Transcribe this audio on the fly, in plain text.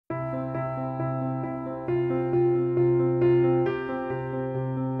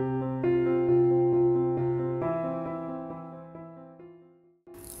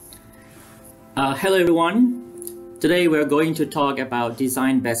Hello everyone. Today we're going to talk about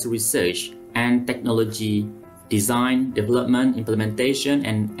design-based research and technology design, development, implementation,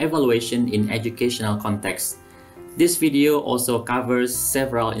 and evaluation in educational contexts. This video also covers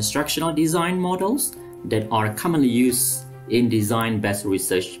several instructional design models that are commonly used in design-based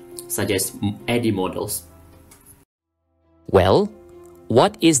research, such as ADDIE models. Well,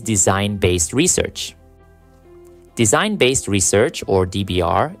 what is design-based research? Design-based research, or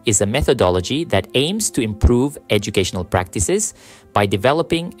DBR, is a methodology that aims to improve educational practices by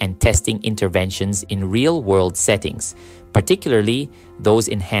developing and testing interventions in real-world settings, particularly those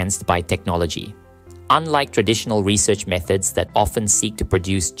enhanced by technology. Unlike traditional research methods that often seek to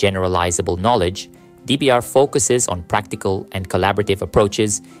produce generalizable knowledge, DBR focuses on practical and collaborative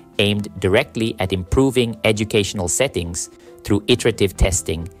approaches aimed directly at improving educational settings through iterative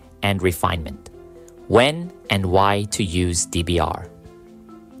testing and refinement. When and why to use DBR?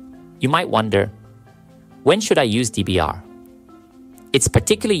 You might wonder, when should I use DBR? It's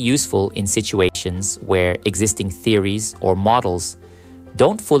particularly useful in situations where existing theories or models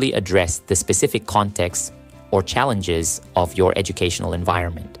don't fully address the specific context or challenges of your educational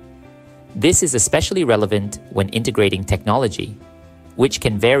environment. This is especially relevant when integrating technology, which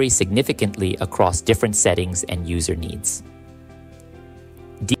can vary significantly across different settings and user needs.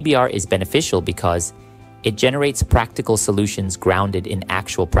 DBR is beneficial because it generates practical solutions grounded in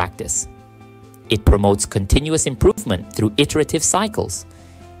actual practice. It promotes continuous improvement through iterative cycles.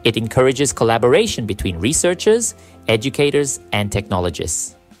 It encourages collaboration between researchers, educators, and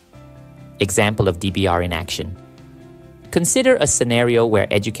technologists. Example of DBR in action. Consider a scenario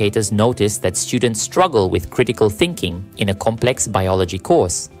where educators notice that students struggle with critical thinking in a complex biology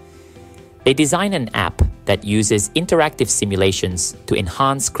course. They design an app that uses interactive simulations to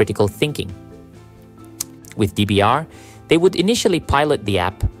enhance critical thinking. With DBR, they would initially pilot the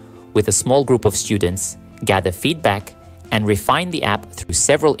app with a small group of students, gather feedback, and refine the app through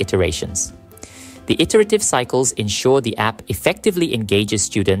several iterations. The iterative cycles ensure the app effectively engages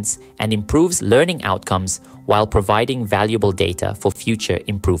students and improves learning outcomes while providing valuable data for future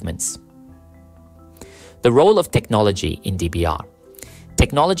improvements. The role of technology in DBR.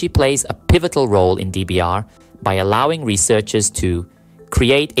 Technology plays a pivotal role in DBR by allowing researchers to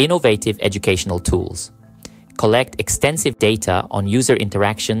create innovative educational tools, collect extensive data on user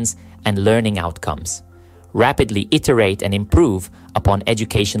interactions and learning outcomes, rapidly iterate and improve upon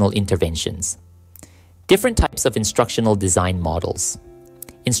educational interventions. Different types of instructional design models.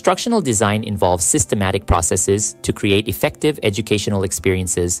 Instructional design involves systematic processes to create effective educational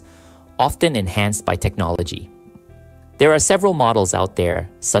experiences, often enhanced by technology. There are several models out there,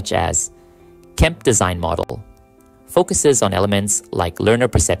 such as Kemp Design Model, focuses on elements like learner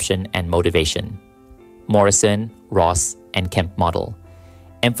perception and motivation. Morrison, Ross, and Kemp Model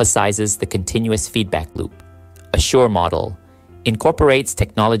emphasizes the continuous feedback loop. Assure Model incorporates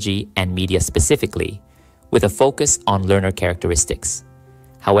technology and media specifically, with a focus on learner characteristics.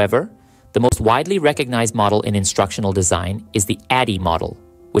 However, the most widely recognized model in instructional design is the ADDIE model,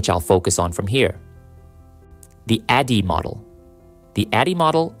 which I'll focus on from here. The ADDIE model. The ADDIE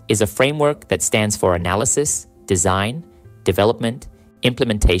model is a framework that stands for analysis, design, development,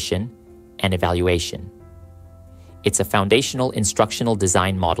 implementation, and evaluation. It's a foundational instructional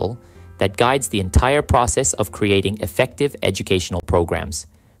design model that guides the entire process of creating effective educational programs,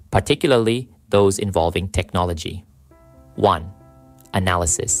 particularly those involving technology. 1.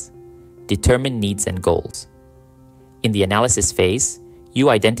 Analysis. Determine needs and goals. In the analysis phase, you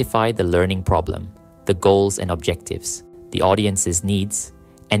identify the learning problem, the goals and objectives, the audience's needs,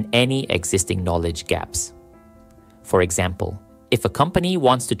 and any existing knowledge gaps. For example, if a company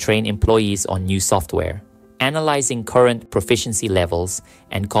wants to train employees on new software, analyzing current proficiency levels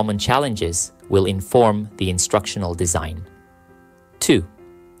and common challenges will inform the instructional design. 2.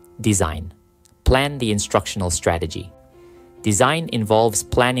 Design. Plan the instructional strategy. Design involves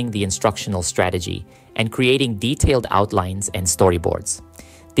planning the instructional strategy and creating detailed outlines and storyboards.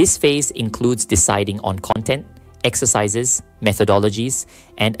 This phase includes deciding on content, exercises, methodologies,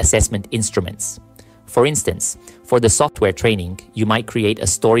 and assessment instruments. For instance, for the software training, you might create a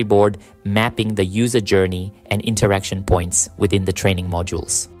storyboard mapping the user journey and interaction points within the training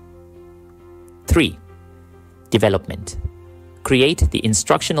modules. 3. Development. Create the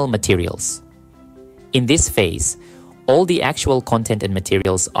instructional materials. In this phase, all the actual content and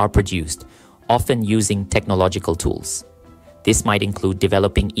materials are produced, often using technological tools. This might include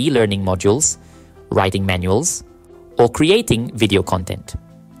developing e-learning modules, writing manuals, or creating video content.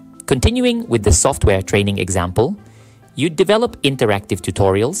 Continuing with the software training example, you'd develop interactive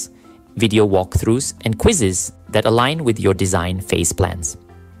tutorials, video walkthroughs, and quizzes that align with your design phase plans.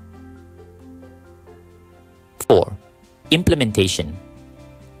 4. Implementation.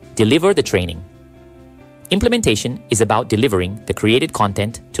 Deliver the training. Implementation is about delivering the created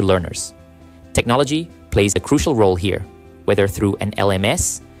content to learners. Technology plays a crucial role here, whether through an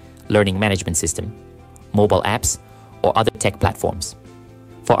LMS, learning management system, mobile apps, or other tech platforms.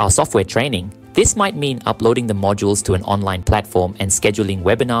 For our software training, this might mean uploading the modules to an online platform and scheduling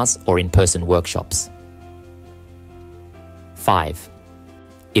webinars or in-person workshops. 5.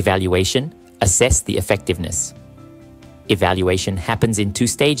 Evaluation. Assess the effectiveness. Evaluation happens in 2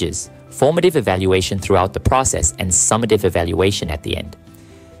 stages: formative evaluation throughout the process and summative evaluation at the end.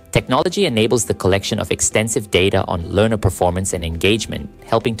 Technology enables the collection of extensive data on learner performance and engagement,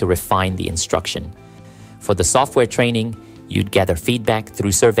 helping to refine the instruction. For the software training, you'd gather feedback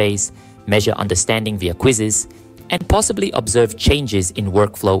through surveys, measure understanding via quizzes, and possibly observe changes in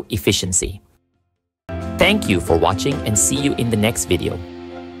workflow efficiency. Thank you for watching and see you in the next video.